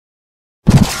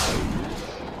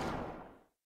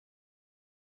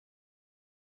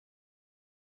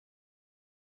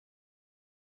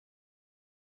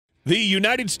The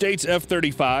United States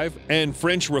F-35 and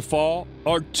French Rafale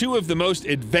are two of the most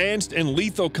advanced and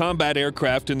lethal combat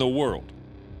aircraft in the world.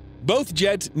 Both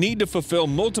jets need to fulfill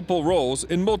multiple roles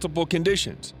in multiple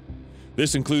conditions.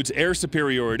 This includes air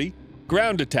superiority,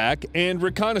 ground attack, and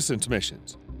reconnaissance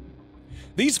missions.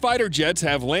 These fighter jets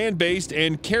have land-based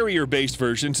and carrier-based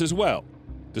versions as well.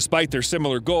 Despite their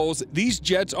similar goals, these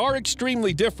jets are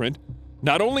extremely different,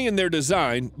 not only in their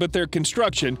design, but their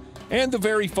construction and the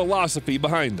very philosophy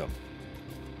behind them.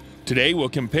 Today, we'll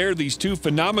compare these two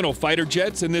phenomenal fighter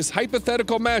jets in this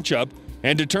hypothetical matchup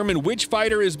and determine which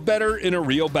fighter is better in a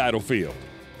real battlefield.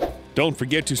 Don't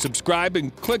forget to subscribe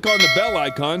and click on the bell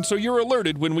icon so you're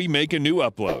alerted when we make a new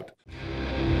upload.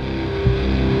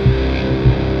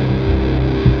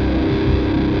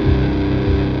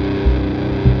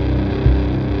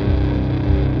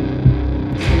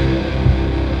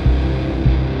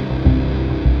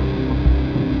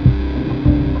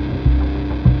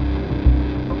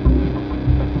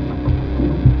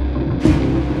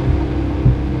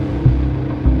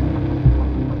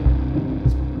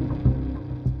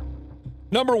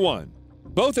 Number 1.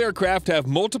 Both aircraft have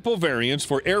multiple variants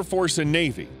for Air Force and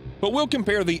Navy, but we'll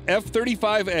compare the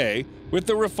F-35A with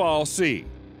the Rafale C.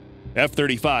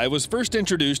 F-35 was first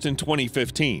introduced in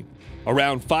 2015.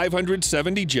 Around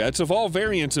 570 jets of all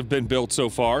variants have been built so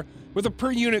far, with a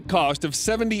per-unit cost of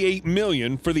 $78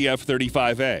 million for the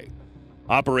F-35A.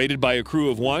 Operated by a crew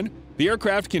of one, the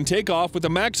aircraft can take off with a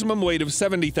maximum weight of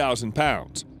 70,000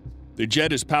 pounds. The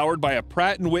jet is powered by a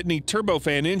Pratt Whitney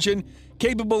turbofan engine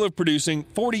capable of producing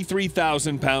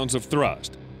 43,000 pounds of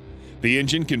thrust. The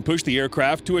engine can push the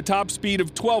aircraft to a top speed of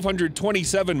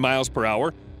 1,227 miles per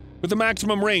hour. With a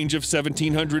maximum range of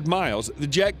 1,700 miles, the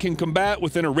jet can combat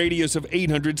within a radius of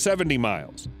 870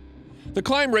 miles. The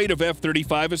climb rate of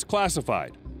F-35 is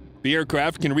classified. The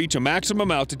aircraft can reach a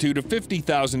maximum altitude of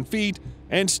 50,000 feet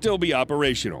and still be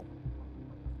operational.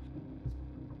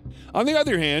 On the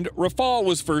other hand, Rafale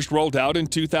was first rolled out in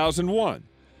 2001.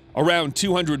 Around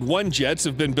 201 jets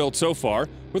have been built so far,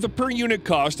 with a per-unit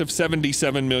cost of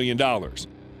 $77 million.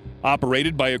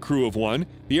 Operated by a crew of one,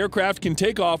 the aircraft can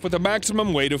take off with a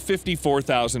maximum weight of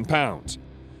 54,000 pounds.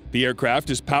 The aircraft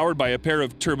is powered by a pair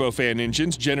of turbofan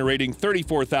engines generating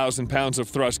 34,000 pounds of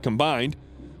thrust combined.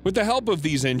 With the help of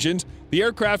these engines, the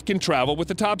aircraft can travel with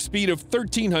a top speed of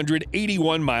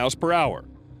 1,381 miles per hour.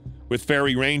 With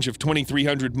ferry range of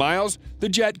 2,300 miles, the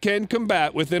jet can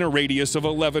combat within a radius of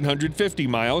 1,150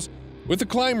 miles. With a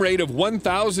climb rate of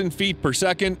 1,000 feet per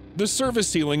second, the service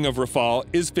ceiling of Rafale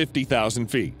is 50,000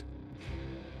 feet.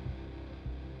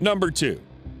 Number 2.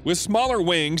 With smaller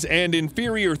wings and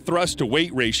inferior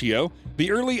thrust-to-weight ratio,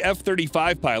 the early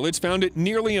F-35 pilots found it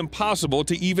nearly impossible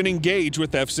to even engage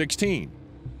with F-16.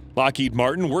 Lockheed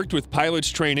Martin worked with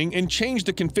pilots training and changed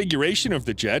the configuration of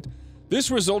the jet. This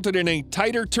resulted in a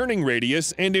tighter turning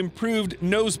radius and improved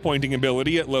nose-pointing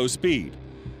ability at low speed.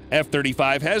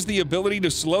 F-35 has the ability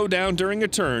to slow down during a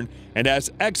turn and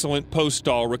has excellent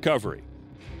post-stall recovery.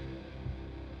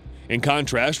 In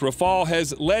contrast, Rafale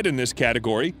has led in this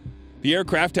category. The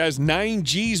aircraft has 9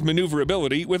 Gs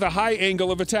maneuverability with a high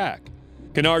angle of attack.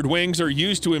 Canard wings are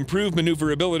used to improve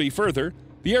maneuverability further.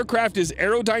 The aircraft is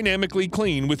aerodynamically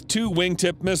clean with 2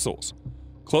 wingtip missiles.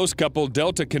 Close-coupled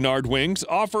Delta Canard wings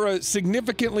offer a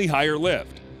significantly higher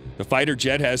lift. The fighter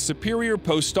jet has superior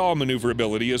post-stall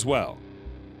maneuverability as well.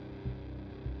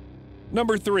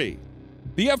 Number 3.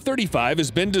 The F-35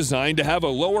 has been designed to have a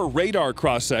lower radar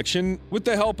cross-section with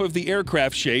the help of the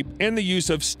aircraft shape and the use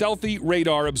of stealthy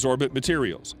radar-absorbent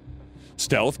materials.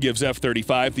 Stealth gives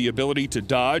F-35 the ability to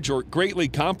dodge or greatly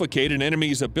complicate an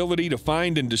enemy's ability to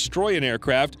find and destroy an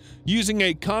aircraft using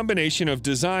a combination of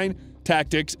design,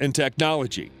 tactics, and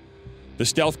technology. The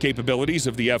stealth capabilities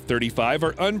of the F-35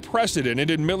 are unprecedented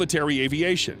in military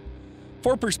aviation.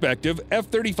 For perspective,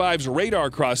 F-35's radar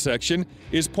cross-section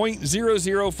is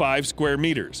 0.005 square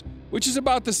meters, which is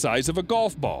about the size of a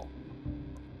golf ball.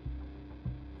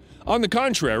 On the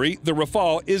contrary, the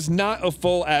Rafale is not a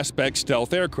full-aspect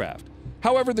stealth aircraft.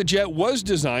 However, the jet was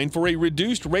designed for a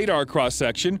reduced radar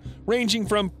cross-section ranging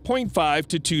from 0.5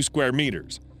 to 2 square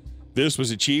meters. This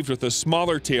was achieved with a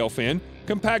smaller tail fin,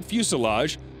 compact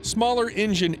fuselage, smaller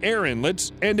engine air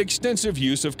inlets, and extensive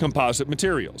use of composite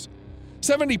materials.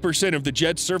 70% of the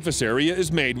jet's surface area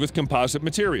is made with composite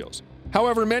materials.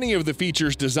 However, many of the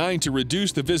features designed to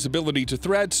reduce the visibility to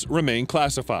threats remain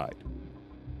classified.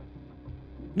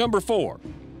 Number 4.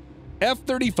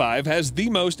 F-35 has the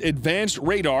most advanced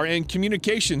radar and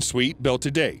communication suite built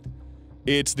to date.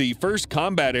 It's the first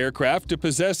combat aircraft to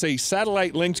possess a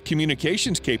satellite-linked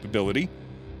communications capability.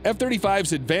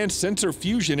 F-35's advanced sensor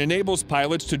fusion enables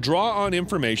pilots to draw on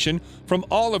information from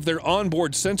all of their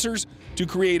onboard sensors to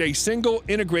create a single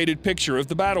integrated picture of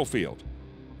the battlefield.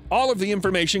 All of the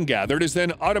information gathered is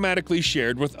then automatically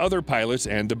shared with other pilots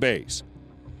and the base.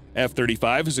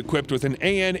 F-35 is equipped with an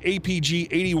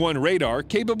AN/APG-81 radar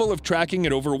capable of tracking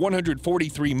at over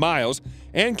 143 miles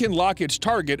and can lock its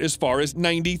target as far as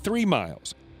 93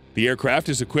 miles. The aircraft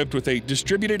is equipped with a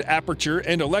distributed aperture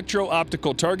and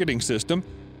electro-optical targeting system.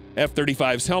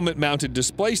 F-35's helmet-mounted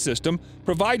display system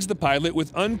provides the pilot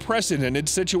with unprecedented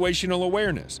situational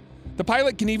awareness. The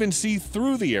pilot can even see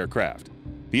through the aircraft.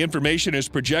 The information is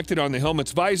projected on the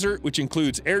helmet's visor, which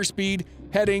includes airspeed,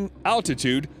 heading,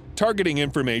 altitude, targeting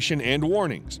information, and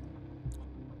warnings.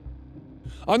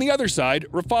 On the other side,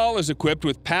 Rafale is equipped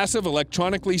with passive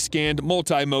electronically scanned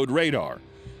multi-mode radar.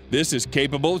 This is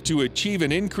capable to achieve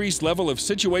an increased level of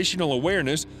situational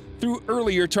awareness through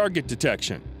earlier target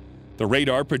detection. The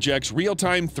radar projects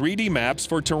real-time 3D maps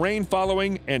for terrain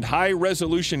following and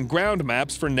high-resolution ground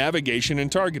maps for navigation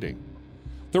and targeting.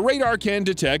 The radar can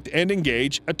detect and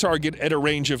engage a target at a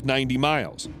range of 90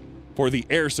 miles. For the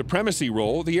air supremacy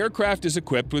role, the aircraft is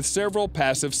equipped with several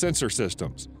passive sensor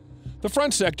systems. The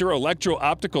front sector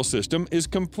electro-optical system is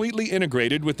completely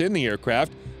integrated within the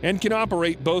aircraft and can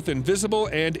operate both in visible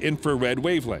and infrared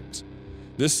wavelengths.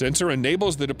 This sensor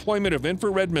enables the deployment of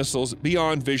infrared missiles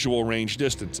beyond visual range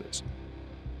distances.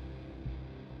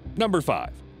 Number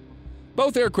 5.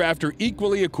 Both aircraft are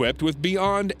equally equipped with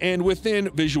beyond and within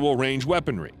visual range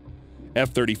weaponry.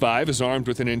 F-35 is armed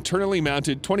with an internally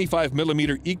mounted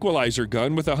 25mm equalizer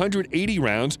gun with 180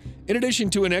 rounds in addition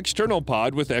to an external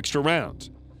pod with extra rounds.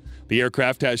 The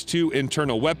aircraft has 2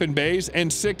 internal weapon bays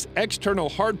and 6 external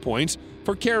hardpoints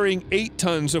for carrying 8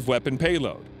 tons of weapon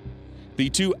payload. The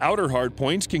 2 outer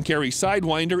hardpoints can carry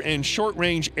Sidewinder and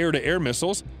short-range air-to-air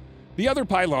missiles. The other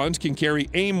pylons can carry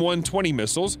AIM-120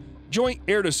 missiles, Joint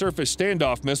Air-to-Surface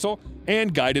Standoff Missile,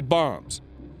 and guided bombs.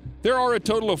 There are a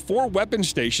total of 4 weapon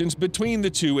stations between the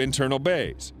 2 internal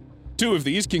bays. 2 of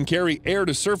these can carry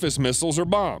air-to-surface missiles or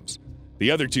bombs.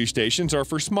 The other 2 stations are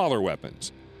for smaller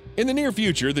weapons. In the near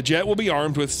future, the jet will be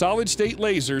armed with solid-state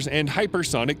lasers and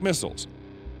hypersonic missiles.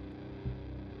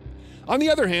 On the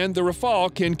other hand, the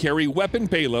Rafale can carry weapon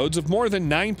payloads of more than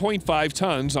 9.5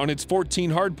 tons on its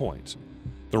 14 hardpoints.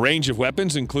 The range of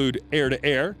weapons include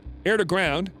air-to-air,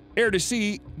 air-to-ground,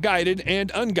 air-to-sea, guided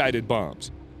and unguided bombs.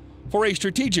 For a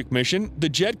strategic mission, the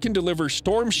jet can deliver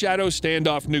Storm Shadow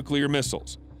standoff nuclear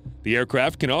missiles. The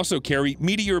aircraft can also carry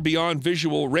Meteor Beyond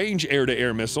Visual Range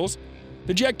air-to-air missiles.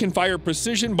 The jet can fire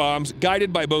precision bombs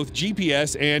guided by both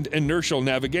GPS and inertial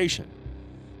navigation.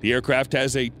 The aircraft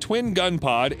has a twin gun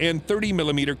pod and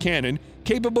 30mm cannon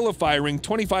capable of firing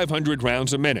 2,500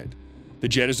 rounds a minute. The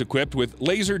jet is equipped with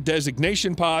laser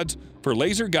designation pods for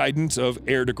laser guidance of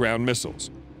air-to-ground missiles.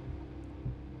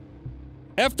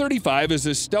 F-35 is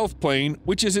a stealth plane,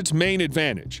 which is its main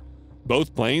advantage.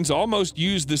 Both planes almost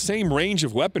use the same range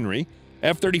of weaponry.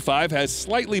 F-35 has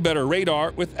slightly better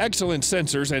radar with excellent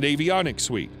sensors and avionics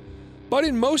suite. But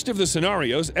in most of the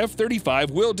scenarios,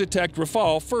 F-35 will detect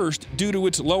Rafale first due to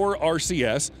its lower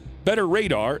RCS, better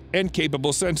radar, and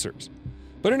capable sensors.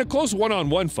 But in a close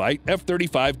one-on-one fight,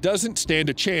 F-35 doesn't stand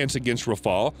a chance against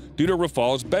Rafale due to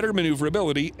Rafale's better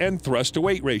maneuverability and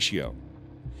thrust-to-weight ratio.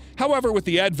 However, with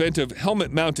the advent of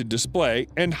helmet-mounted display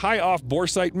and high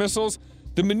off-boresight missiles,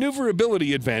 the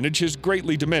maneuverability advantage has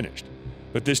greatly diminished.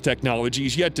 But this technology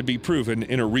is yet to be proven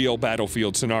in a real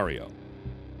battlefield scenario.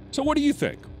 So what do you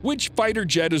think? Which fighter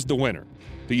jet is the winner?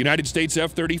 The United States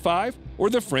F-35 or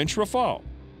the French Rafale?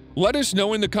 Let us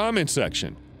know in the comments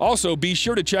section. Also, be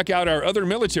sure to check out our other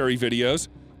military videos.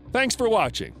 Thanks for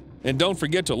watching, and don't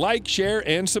forget to like, share,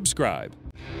 and subscribe.